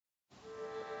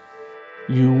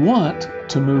You want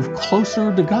to move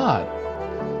closer to God,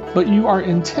 but you are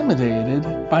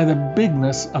intimidated by the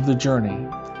bigness of the journey.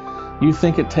 You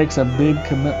think it takes a big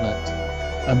commitment,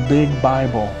 a big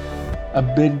Bible, a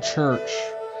big church,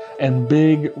 and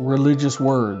big religious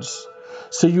words.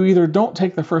 So you either don't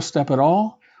take the first step at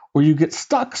all, or you get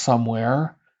stuck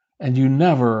somewhere and you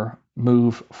never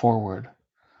move forward.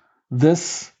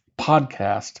 This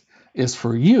podcast is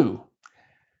for you.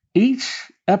 Each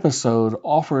episode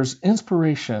offers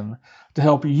inspiration to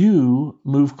help you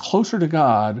move closer to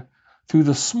God through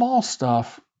the small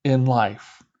stuff in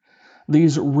life.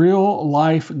 These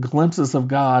real-life glimpses of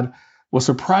God will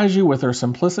surprise you with their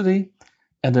simplicity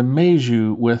and amaze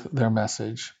you with their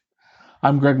message.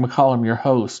 I'm Greg McCollum, your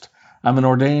host. I'm an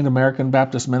ordained American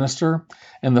Baptist minister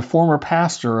and the former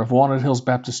pastor of Walnut Hills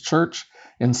Baptist Church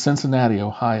in Cincinnati,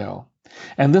 Ohio.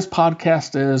 And this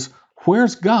podcast is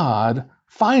Where's God?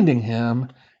 Finding Him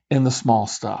in the small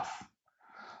stuff.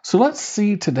 So let's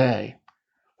see today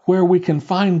where we can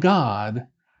find God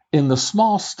in the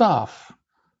small stuff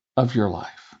of your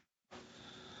life.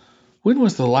 When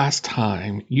was the last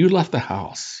time you left the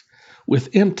house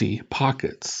with empty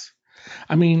pockets?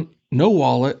 I mean, no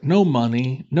wallet, no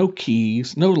money, no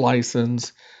keys, no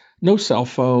license, no cell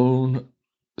phone.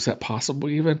 Is that possible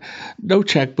even? No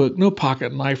checkbook, no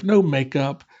pocket knife, no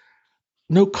makeup,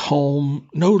 no comb,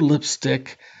 no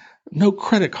lipstick, no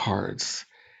credit cards,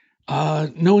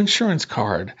 no insurance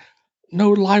card,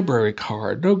 no library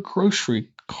card, no grocery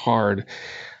card,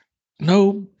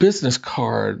 no business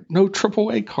card, no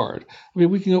AAA card. I mean,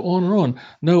 we can go on and on.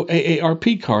 No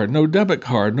AARP card, no debit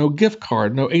card, no gift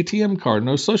card, no ATM card,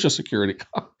 no Social Security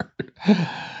card,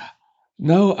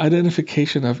 no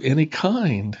identification of any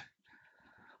kind.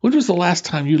 When was the last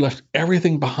time you left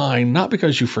everything behind, not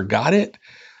because you forgot it,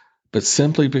 but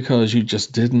simply because you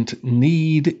just didn't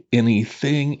need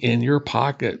anything in your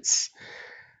pockets?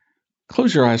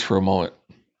 Close your eyes for a moment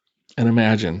and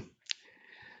imagine.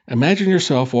 Imagine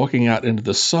yourself walking out into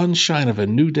the sunshine of a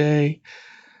new day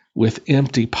with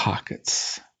empty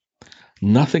pockets.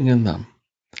 Nothing in them.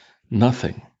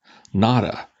 Nothing.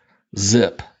 Nada.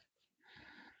 Zip.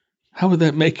 How would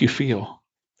that make you feel?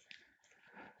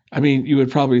 I mean, you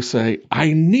would probably say,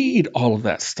 I need all of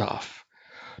that stuff.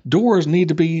 Doors need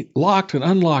to be locked and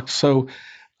unlocked, so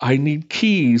I need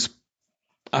keys.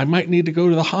 I might need to go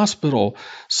to the hospital,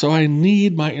 so I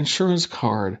need my insurance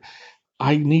card.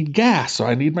 I need gas, so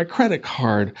I need my credit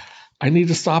card. I need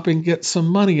to stop and get some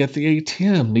money at the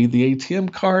ATM. Need the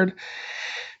ATM card.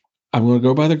 I'm going to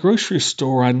go by the grocery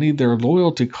store. I need their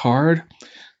loyalty card.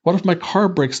 What if my car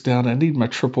breaks down? I need my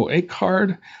AAA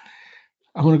card.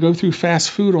 I'm going to go through fast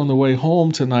food on the way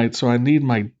home tonight, so I need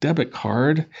my debit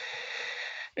card.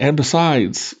 And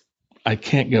besides, I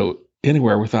can't go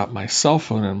anywhere without my cell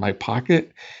phone in my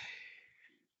pocket.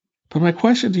 But my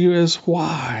question to you is,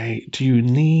 why do you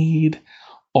need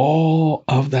all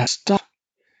of that stuff?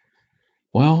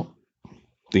 Well,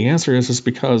 the answer is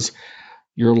because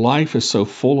your life is so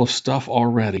full of stuff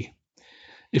already.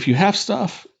 If you have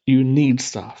stuff, you need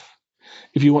stuff.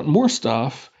 If you want more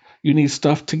stuff, you need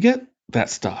stuff to get that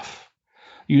stuff.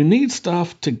 You need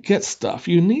stuff to get stuff.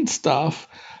 You need stuff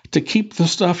to keep the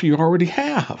stuff you already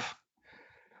have.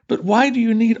 But why do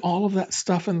you need all of that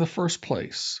stuff in the first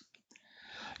place?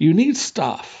 You need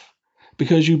stuff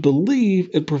because you believe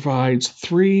it provides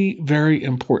three very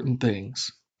important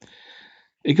things.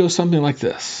 It goes something like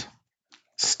this.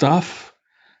 Stuff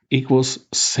equals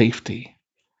safety.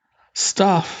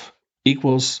 Stuff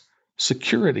equals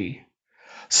security.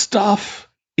 Stuff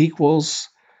equals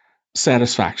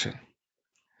satisfaction.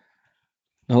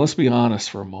 Now let's be honest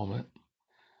for a moment.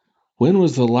 When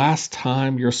was the last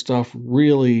time your stuff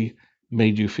really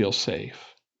made you feel safe?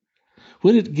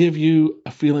 When did it give you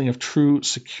a feeling of true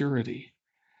security?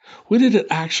 When did it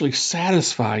actually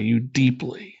satisfy you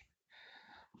deeply?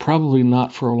 Probably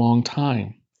not for a long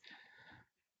time.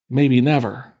 Maybe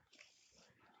never.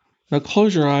 Now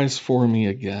close your eyes for me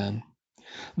again.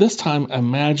 This time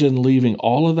imagine leaving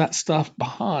all of that stuff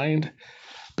behind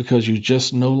because you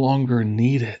just no longer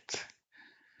need it.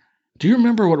 Do you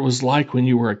remember what it was like when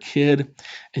you were a kid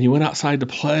and you went outside to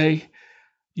play?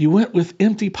 You went with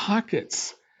empty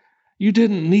pockets. You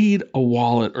didn't need a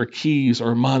wallet or keys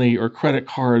or money or credit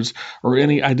cards or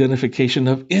any identification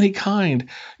of any kind.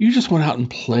 You just went out and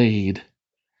played.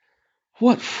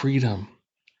 What freedom.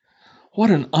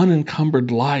 What an unencumbered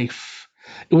life.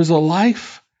 It was a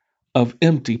life of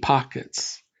empty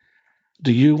pockets.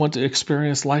 Do you want to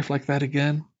experience life like that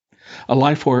again? A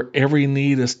life where every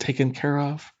need is taken care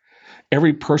of?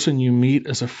 Every person you meet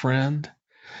is a friend?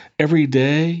 Every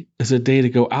day is a day to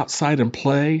go outside and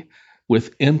play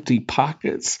with empty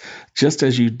pockets, just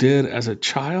as you did as a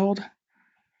child?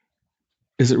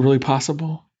 Is it really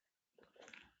possible?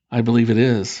 I believe it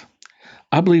is.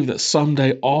 I believe that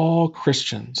someday all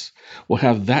Christians will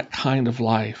have that kind of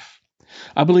life.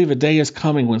 I believe a day is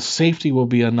coming when safety will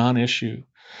be a non-issue,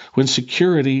 when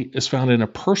security is found in a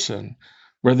person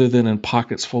rather than in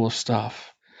pockets full of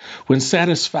stuff, when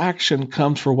satisfaction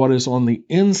comes from what is on the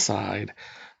inside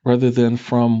rather than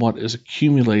from what is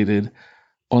accumulated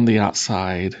on the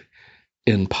outside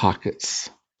in pockets.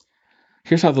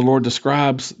 Here's how the Lord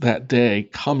describes that day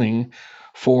coming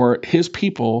for his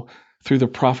people through the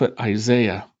prophet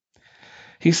Isaiah.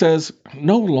 He says,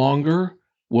 "No longer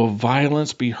will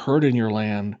violence be heard in your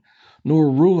land, nor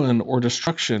ruin or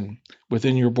destruction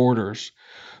within your borders,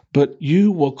 but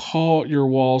you will call your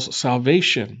walls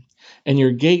salvation and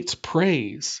your gates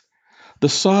praise. The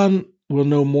sun will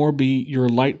no more be your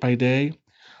light by day,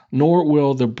 nor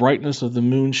will the brightness of the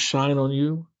moon shine on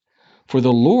you. For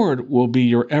the Lord will be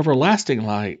your everlasting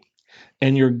light,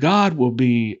 and your God will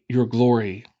be your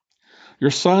glory.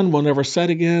 Your sun will never set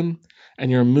again,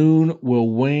 and your moon will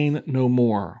wane no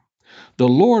more. The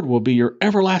Lord will be your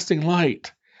everlasting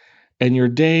light, and your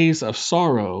days of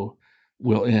sorrow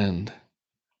will end."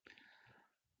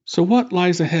 So what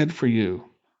lies ahead for you?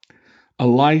 A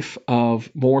life of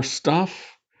more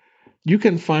stuff? You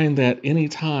can find that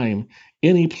anytime,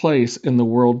 any place in the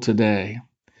world today.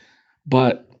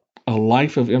 But a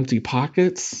life of empty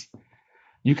pockets?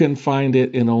 You can find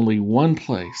it in only one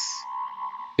place,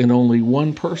 in only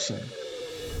one person,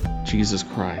 Jesus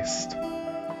Christ.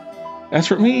 As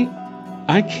for me,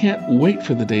 I can't wait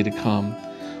for the day to come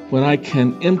when I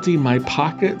can empty my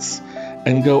pockets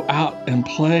and go out and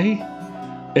play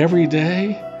every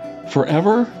day,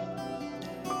 forever.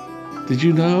 Did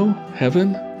you know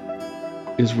heaven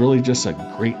is really just a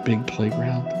great big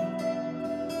playground?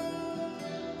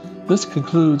 This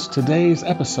concludes today's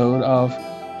episode of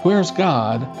Where's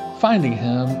God? Finding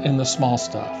Him in the Small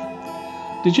Stuff.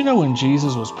 Did you know when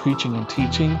Jesus was preaching and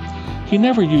teaching, he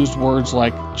never used words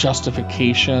like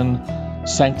justification,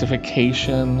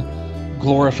 sanctification,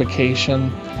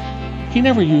 glorification? He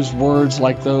never used words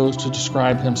like those to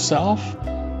describe himself,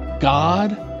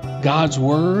 God, God's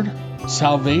Word,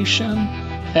 salvation,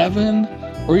 heaven,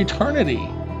 or eternity.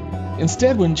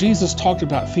 Instead, when Jesus talked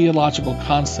about theological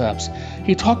concepts,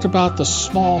 he talked about the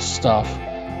small stuff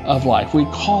of life. We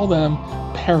call them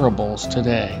parables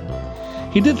today.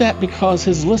 He did that because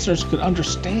his listeners could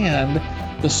understand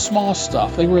the small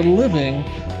stuff. They were living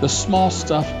the small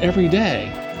stuff every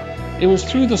day. It was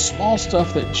through the small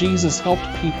stuff that Jesus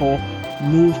helped people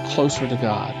move closer to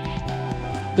God.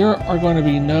 There are going to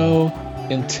be no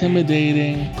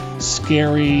intimidating,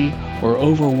 scary, or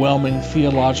overwhelming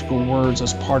theological words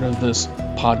as part of this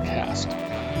podcast.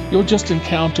 You'll just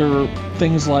encounter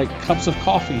things like cups of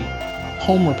coffee,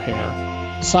 home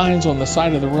repair, signs on the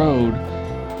side of the road,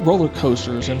 roller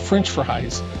coasters, and French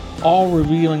fries, all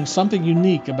revealing something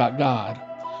unique about God,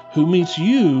 who meets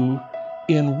you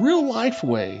in real life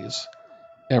ways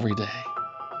every day.